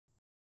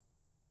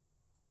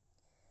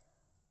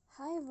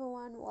Hi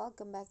everyone,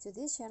 welcome back to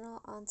this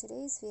channel. On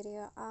today's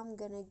video, I'm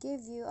gonna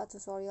give you a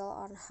tutorial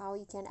on how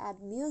you can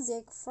add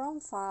music from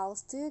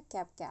files to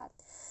CapCut.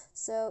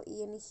 So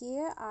in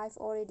here, I've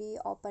already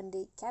opened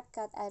the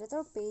CapCut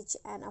editor page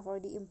and I've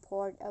already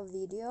imported a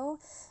video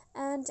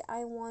and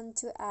I want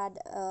to add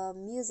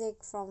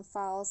music from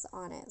files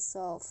on it.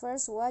 So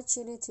first, what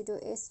you need to do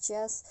is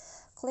just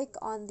click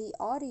on the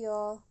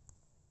audio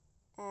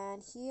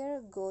and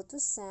here go to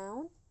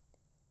sound.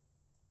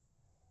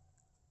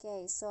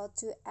 Okay, so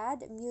to add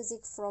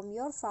music from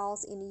your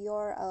files in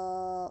your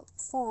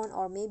phone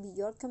or maybe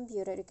your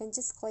computer, you can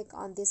just click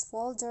on this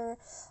folder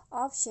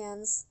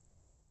options,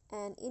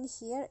 and in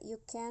here you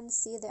can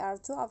see there are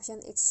two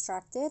options,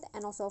 extracted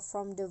and also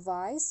from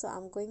device. So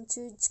I'm going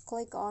to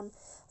click on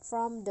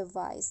from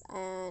device,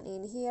 and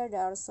in here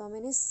there are so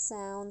many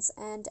sounds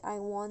and I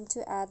want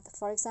to add,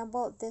 for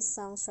example, this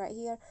sounds right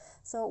here.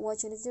 So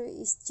what you need to do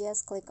is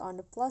just click on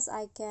the plus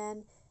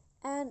icon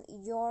and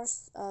your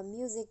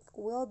music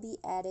will be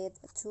added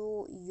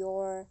to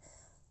your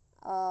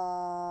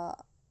uh,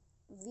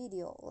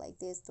 video like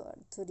this,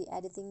 to the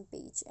editing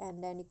page,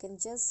 and then you can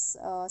just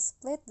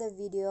split the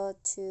video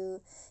to,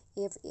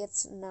 if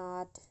it's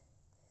not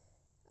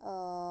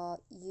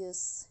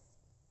used,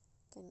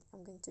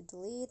 I'm going to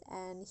delete,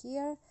 and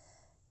here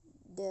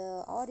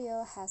the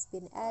audio has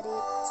been added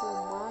to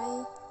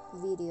my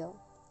video.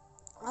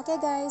 Okay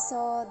guys,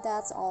 so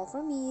that's all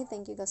for me.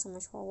 Thank you guys so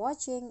much for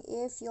watching.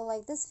 If you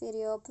like this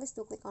video, please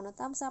do click on the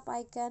thumbs up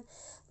icon.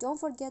 Don't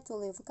forget to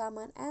leave a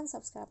comment and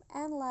subscribe,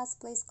 and last,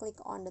 please click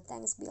on the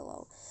thanks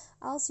below.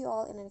 I'll see you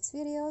all in the next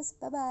videos.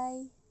 Bye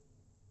bye.